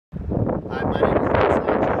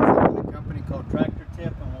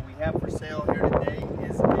have for sale here today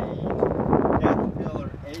is a Caterpillar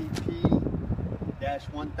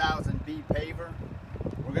AP1000B paver.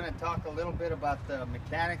 We're going to talk a little bit about the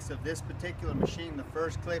mechanics of this particular machine in the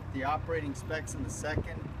first clip, the operating specs in the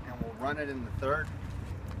second, and we'll run it in the third.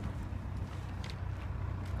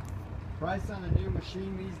 Price on a new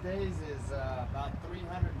machine these days is about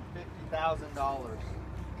 $350,000.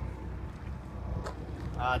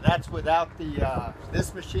 That's without the,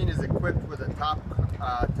 this machine is equipped with a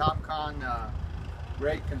TopCon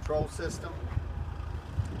grade control system.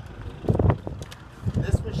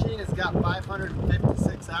 This machine has got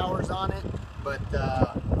 556 hours on it, but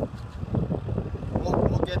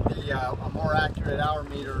we'll get a more accurate hour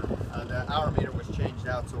meter. The hour meter was changed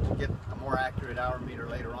out, so we'll get a more accurate hour meter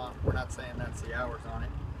later on. We're not saying that's the hours on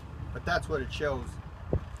it, but that's what it shows.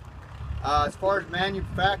 As far as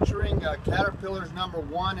manufacturing, Caterpillar's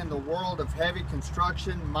 #1 in the world of heavy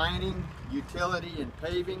construction, mining, utility, and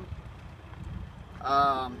paving.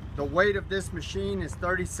 The weight of this machine is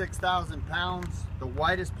 36,000 pounds. The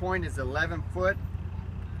widest point is 11 foot.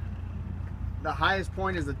 The highest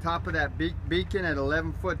point is the top of that beacon at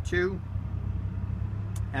 11 foot 2.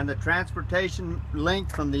 And the transportation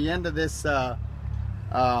length from the end of this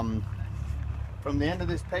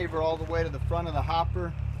paver all the way to the front of the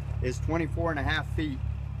hopper is 24.5 feet.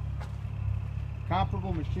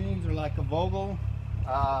 Comparable machines are like a Vogel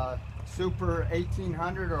Super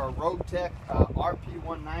 1800 or a Roadtech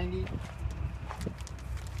RP190.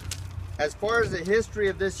 As far as the history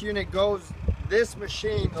of this unit goes, this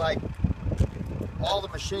machine, like all the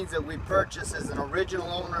machines that we purchase, is an original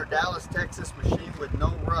owner Dallas, Texas machine with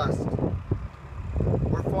no rust.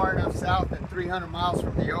 We're far enough south at 300 miles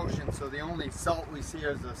from the ocean, so the only salt we see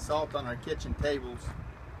is the salt on our kitchen tables.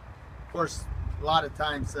 Of course, a lot of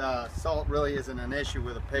times salt really isn't an issue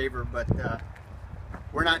with a paver, but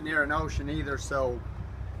we're not near an ocean either, so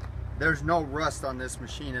there's no rust on this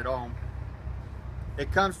machine at all.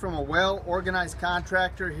 It comes from a well-organized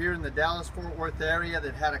contractor here in the Dallas-Fort Worth area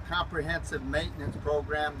that had a comprehensive maintenance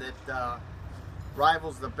program that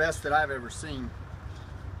rivals the best that I've ever seen.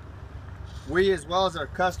 We, as well as our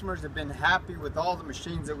customers, have been happy with all the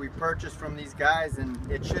machines that we purchased from these guys, and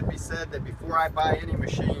it should be said that before I buy any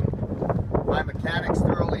machine, my mechanics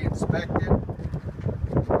thoroughly inspected,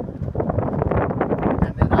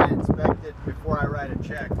 and then I inspect it before I write a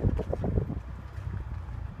check.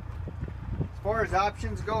 As far as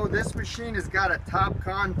options go, this machine has got a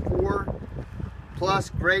TopCon 4+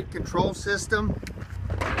 grade control system.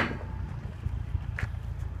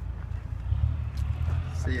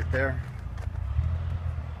 See it there?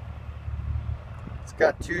 It's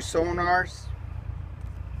got 2 sonars.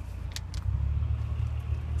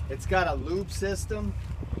 It's got a lube system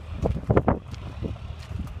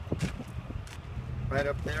right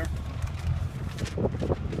up there.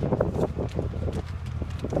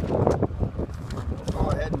 We'll go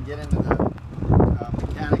ahead and get into the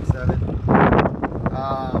mechanics of it.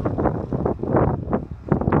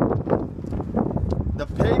 The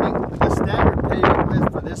standard paving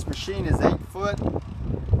width for this machine is 8 foot.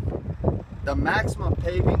 The maximum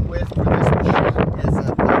paving width for this machine is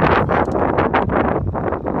 30 foot.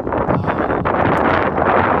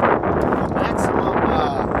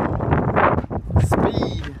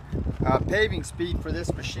 Paving speed for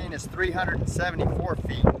this machine is 374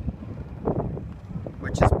 feet,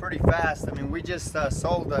 which is pretty fast. I mean, we just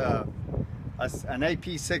sold an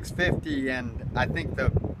AP650, and I think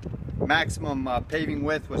the maximum paving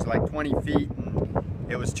width was like 20 feet, and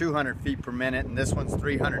it was 200 feet per minute, and this one's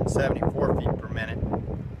 374 feet per minute.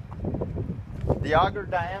 The auger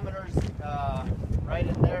diameters right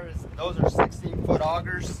in there, those are 16-foot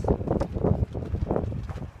augers.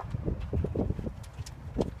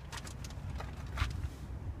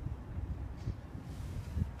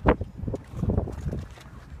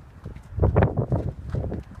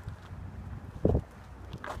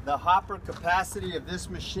 The hopper capacity of this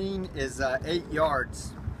machine is 8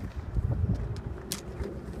 yards.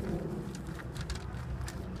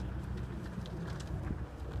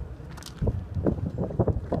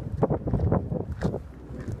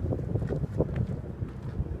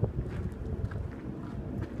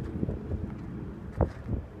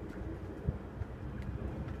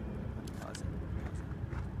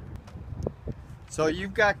 So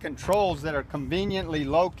you've got controls that are conveniently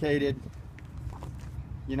located,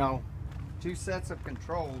 you know, 2 sets of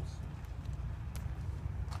controls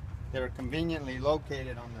that are conveniently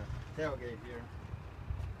located on the tailgate here.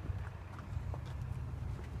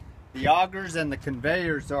 The augers and the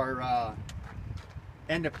conveyors are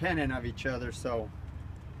independent of each other, so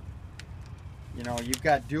you know, you've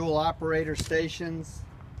got dual operator stations.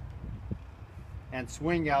 and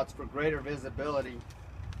swing outs for greater visibility,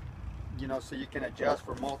 you know, so you can adjust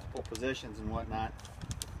for multiple positions and whatnot.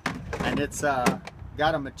 And it's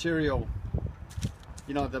got a material,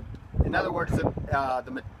 you know, in other words,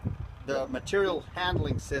 the material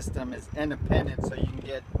handling system is independent, so you can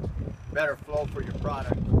get better flow for your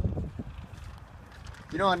product.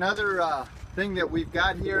 You know, another thing that we've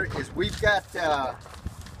got here is we've got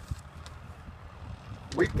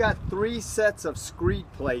 3 sets of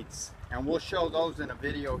screed plates, and we'll show those in a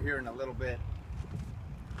video here in a little bit.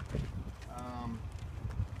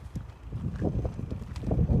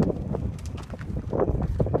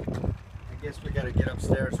 I guess we got to get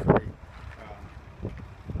upstairs for the.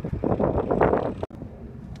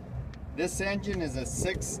 This engine is a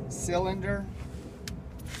 6-cylinder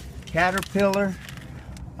Caterpillar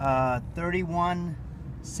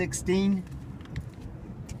 3116.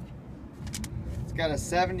 It's got a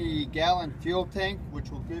 70-gallon fuel tank, which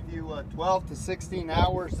will give you 12 to 16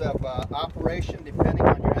 hours of operation depending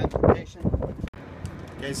on your application.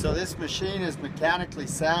 Okay, so this machine is mechanically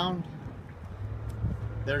sound.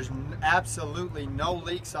 There's absolutely no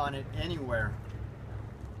leaks on it anywhere.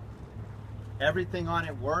 Everything on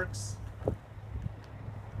it works.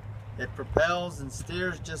 It propels and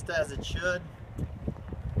steers just as it should.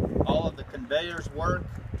 All of the conveyors work.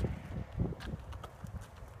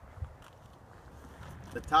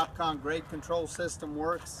 The Topcon grade control system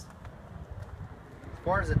works. As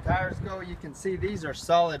far as the tires go, you can see these are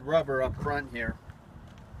solid rubber up front here.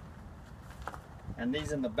 And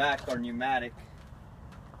these in the back are pneumatic.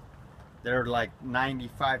 They're like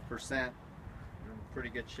 95%. They're in pretty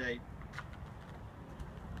good shape.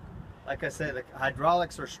 Like I said, the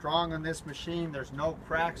hydraulics are strong on this machine. There's no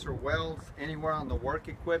cracks or welds anywhere on the work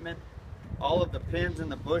equipment. All of the pins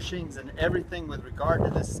and the bushings and everything with regard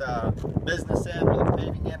to this business end or the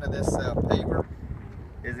paving end of this paver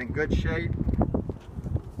is in good shape.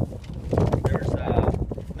 There's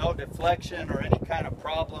no deflection or any kind of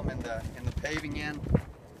problem in the paving end.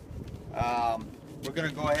 We're going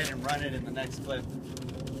to go ahead and run it in the next clip.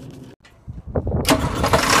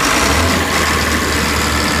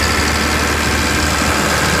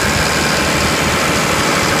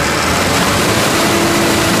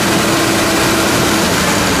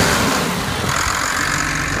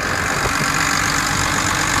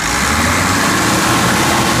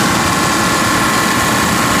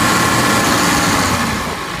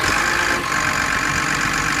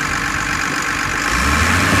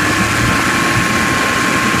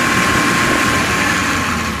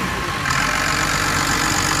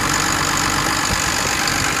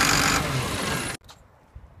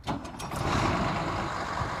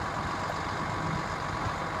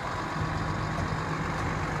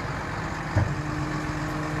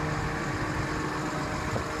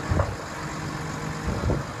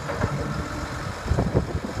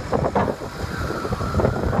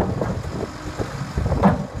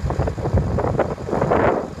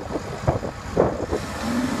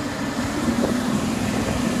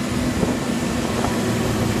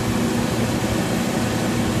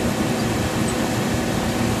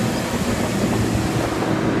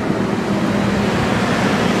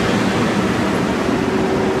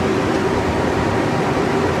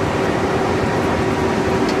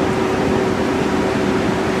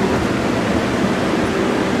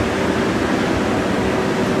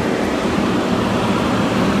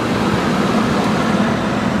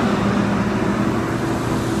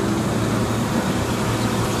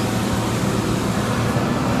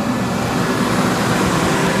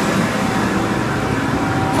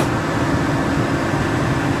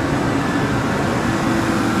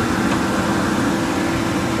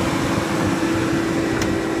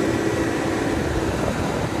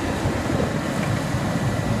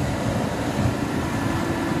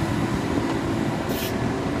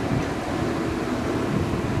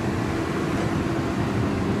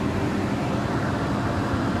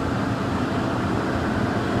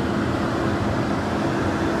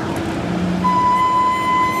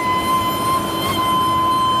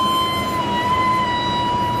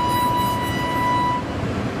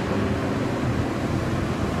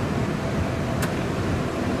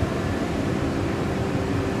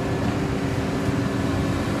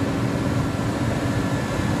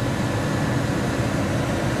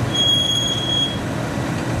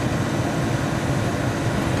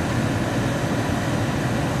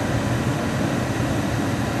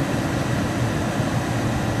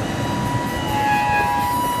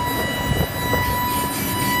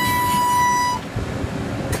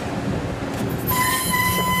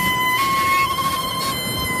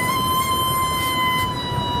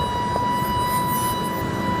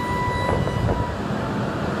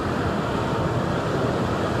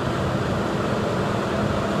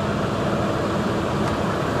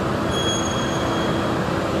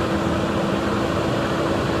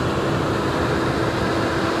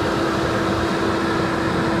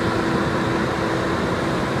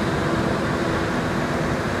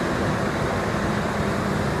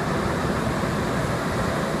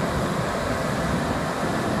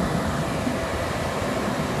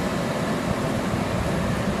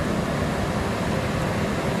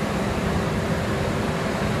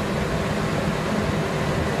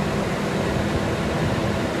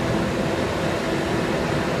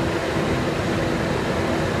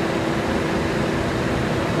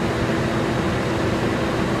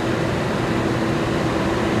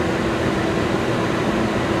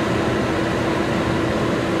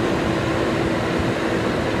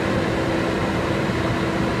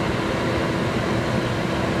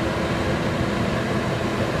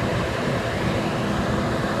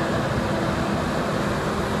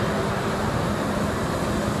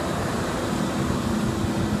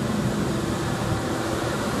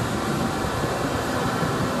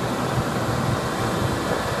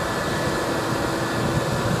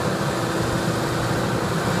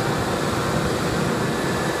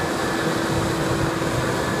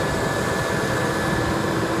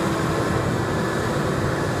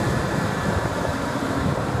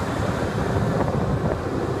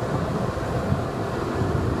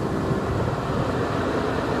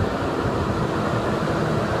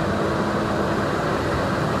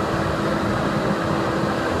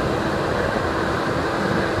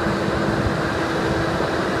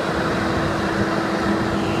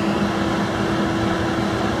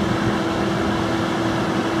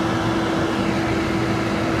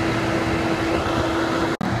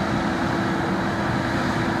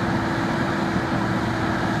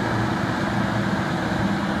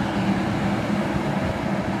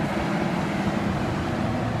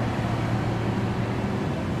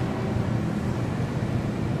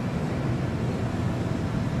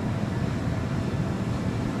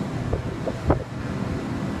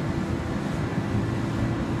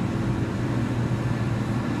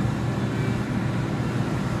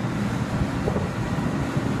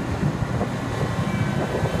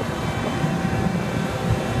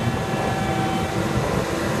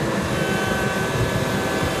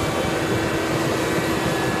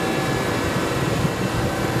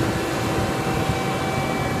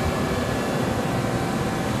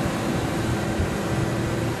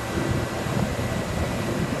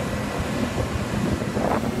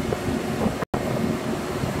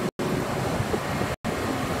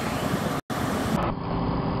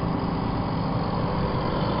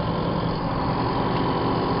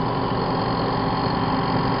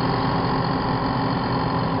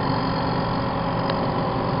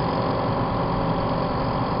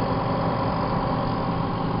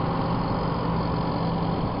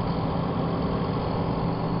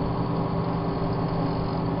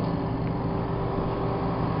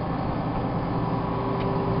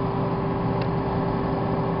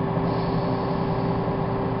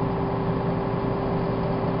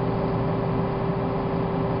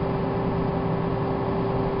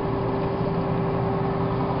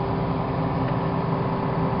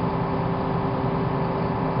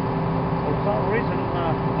 reason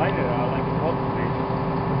I like it. I like it both ways.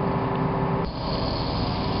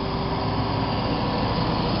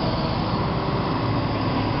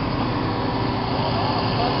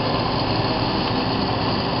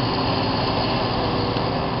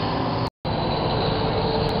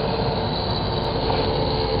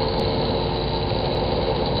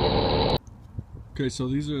 Okay, so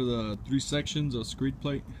these are the 3 sections of screed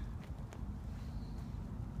plate.